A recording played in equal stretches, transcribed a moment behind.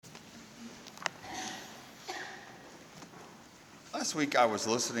Last week I was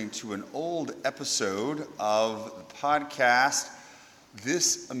listening to an old episode of the podcast,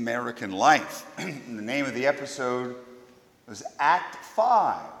 This American Life. And the name of the episode was Act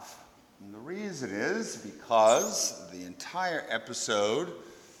 5. And the reason is because the entire episode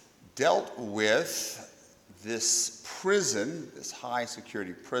dealt with this prison, this high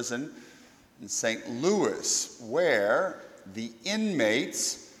security prison in St. Louis, where the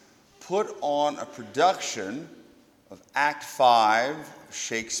inmates put on a production of Act 5 of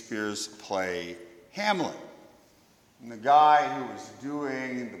Shakespeare's play Hamlet. And the guy who was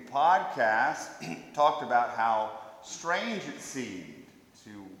doing the podcast talked about how strange it seemed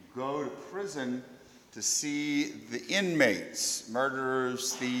to go to prison to see the inmates,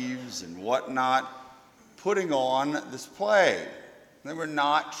 murderers, thieves, and whatnot, putting on this play. They were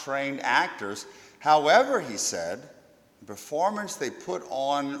not trained actors. However, he said, the performance they put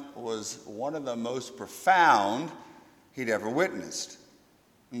on was one of the most profound he'd ever witnessed.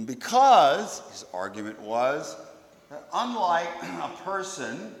 And because, his argument was, that unlike a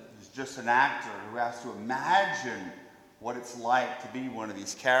person who's just an actor who has to imagine what it's like to be one of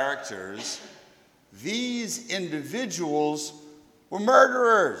these characters, these individuals were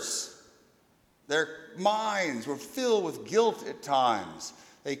murderers. Their minds were filled with guilt at times.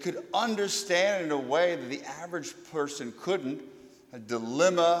 They could understand in a way that the average person couldn't a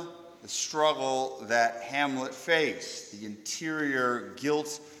dilemma, the struggle that Hamlet faced, the interior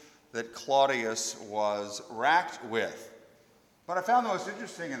guilt that Claudius was racked with. What I found the most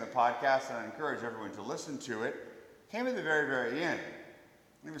interesting in the podcast, and I encourage everyone to listen to it, came at the very, very end.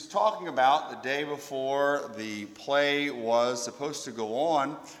 He was talking about the day before the play was supposed to go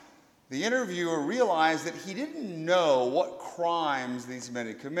on. The interviewer realized that he didn't know what crimes these men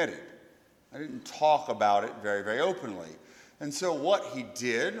had committed. I didn't talk about it very, very openly. And so what he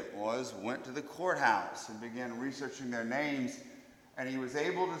did was went to the courthouse and began researching their names, and he was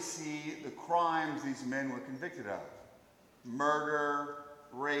able to see the crimes these men were convicted of. Murder,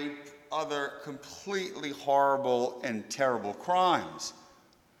 rape, other completely horrible and terrible crimes.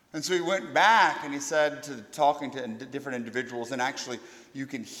 And so he went back and he said, talking to different individuals, and actually you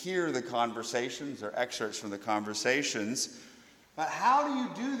can hear the conversations or excerpts from the conversations, but how do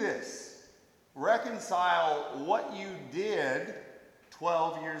you do this? Reconcile what you did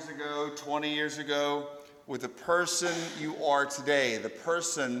 12 years ago, 20 years ago, with the person you are today, the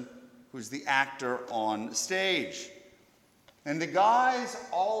person who's the actor on stage. And the guys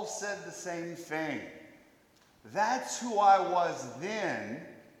all said the same thing. That's who I was then,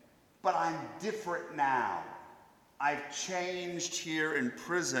 but I'm different now. I've changed here in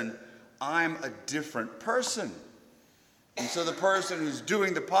prison. I'm a different person. And so the person who's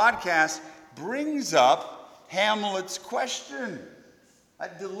doing the podcast brings up Hamlet's question,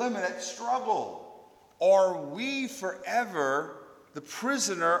 that dilemma, that struggle. Are we forever the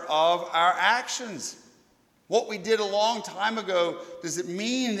prisoner of our actions? What we did a long time ago, does it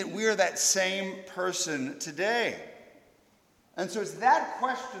mean that we're that same person today? And so it's that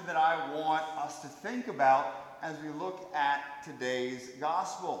question that I want us to think about as we look at today's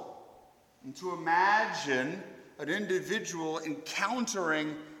gospel. And to imagine an individual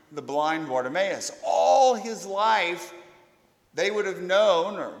encountering the blind Bartimaeus. All his life, they would have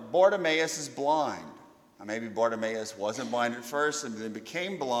known, or Bartimaeus is blind. Now, maybe Bartimaeus wasn't blind at first and then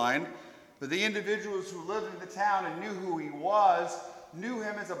became blind, but the individuals who lived in the town and knew who he was knew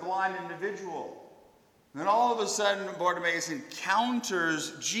him as a blind individual. And then all of a sudden, Bartimaeus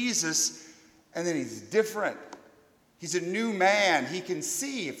encounters Jesus, and then he's different. He's a new man. He can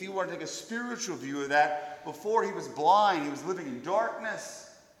see. If you want to take a spiritual view of that, before he was blind, he was living in darkness.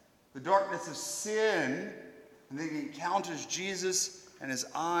 The darkness of sin, and then he encounters Jesus, and his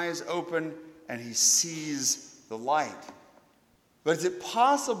eyes open, and he sees the light. But is it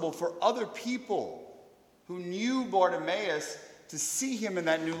possible for other people who knew Bartimaeus to see him in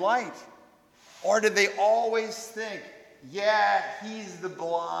that new light? Or did they always think, yeah, he's the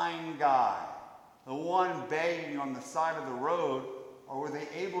blind guy, the one begging on the side of the road? Or were they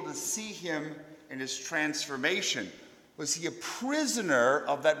able to see him in his transformation? Was he a prisoner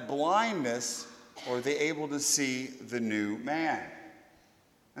of that blindness, or were they able to see the new man?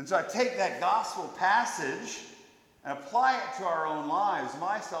 And so I take that gospel passage and apply it to our own lives,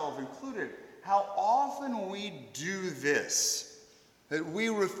 myself included. How often we do this, that we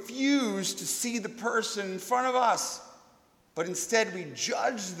refuse to see the person in front of us, but instead we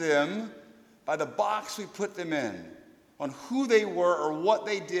judge them by the box we put them in, on who they were or what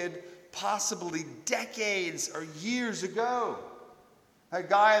they did possibly decades or years ago. That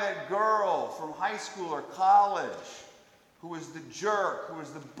guy, that girl from high school or college who was the jerk, who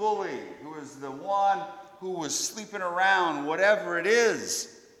was the bully, who was the one who was sleeping around, whatever it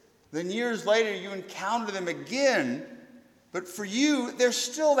is. Then years later, you encounter them again, but for you, they're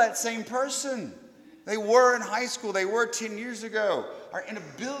still that same person. They were in high school, they were 10 years ago. Our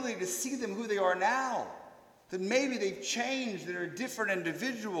inability to see them who they are now, that maybe they've changed, they're a different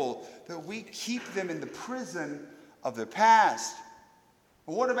individual, that we keep them in the prison of the past.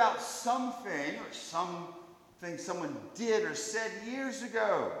 But what about something someone did or said years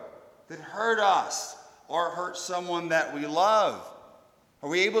ago that hurt us or hurt someone that we love? Are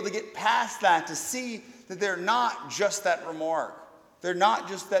we able to get past that to see that they're not just that remark? They're not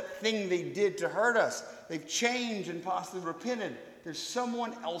just that thing they did to hurt us. They've changed and possibly repented. There's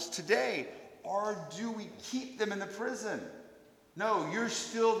someone else today. Or do we keep them in the prison? No, you're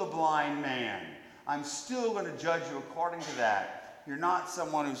still the blind man. I'm still going to judge you according to that. You're not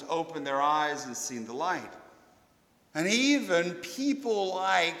someone who's opened their eyes and seen the light. And even people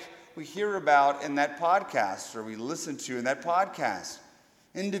like we hear about in that podcast, or we listen to in that podcast,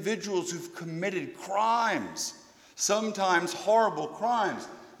 individuals who've committed crimes, sometimes horrible crimes.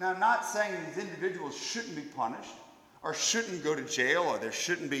 Now, I'm not saying these individuals shouldn't be punished or shouldn't go to jail, or there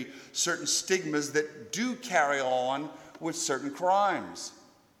shouldn't be certain stigmas that do carry on with certain crimes.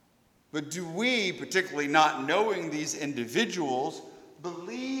 But do we, particularly not knowing these individuals,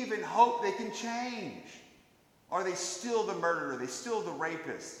 believe and hope they can change? Are they still the murderer? Are they still the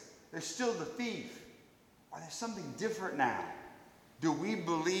rapist? They're still the thief? Are there something different now? Do we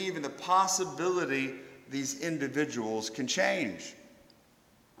believe in the possibility these individuals can change?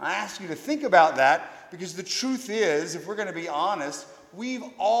 I ask you to think about that, because the truth is, if we're going to be honest, we've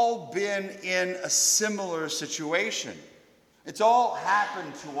all been in a similar situation. It's all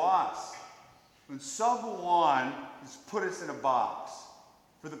happened to us. When someone has put us in a box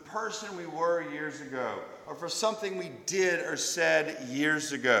for the person we were years ago, or for something we did or said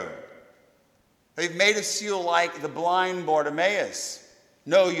years ago. They've made us feel like the blind Bartimaeus.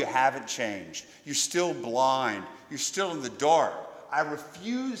 No, you haven't changed. You're still blind. You're still in the dark. I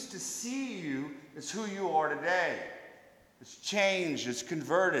refuse to see you as who you are today. It's changed. It's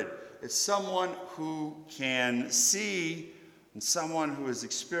converted. It's someone who can see and someone who has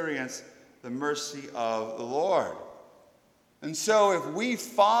experienced the mercy of the Lord. And so if we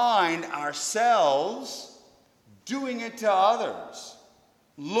find ourselves doing it to others,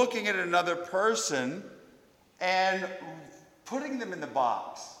 looking at another person and putting them in the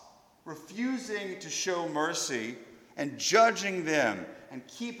box, refusing to show mercy and judging them and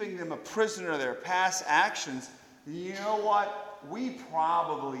keeping them a prisoner of their past actions, you know what? We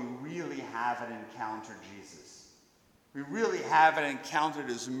probably really haven't encountered Jesus. We really haven't encountered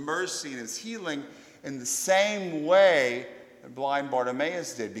his mercy and his healing in the same way that blind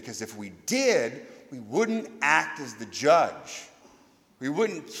Bartimaeus did. Because if we did, we wouldn't act as the judge. We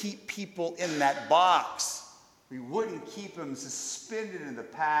wouldn't keep people in that box. We wouldn't keep them suspended in the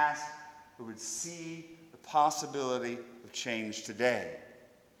past. We would see the possibility of change today.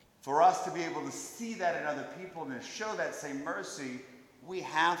 For us to be able to see that in other people and to show that same mercy, we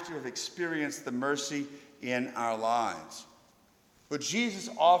have to have experienced the mercy in our lives. But Jesus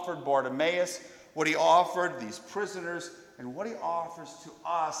offered Bartimaeus what he offered these prisoners, and what he offers to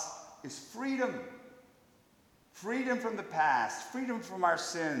us is freedom. Freedom from the past, freedom from our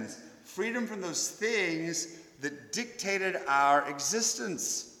sins, freedom from those things that dictated our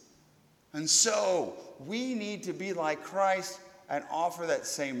existence. And so we need to be like Christ and offer that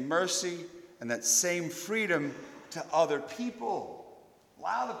same mercy and that same freedom to other people.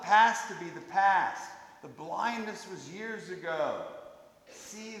 Allow the past to be the past. The blindness was years ago.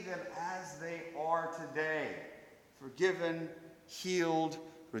 See them as they are today. Forgiven, healed,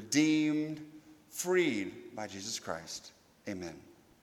 redeemed, freed by Jesus Christ. Amen.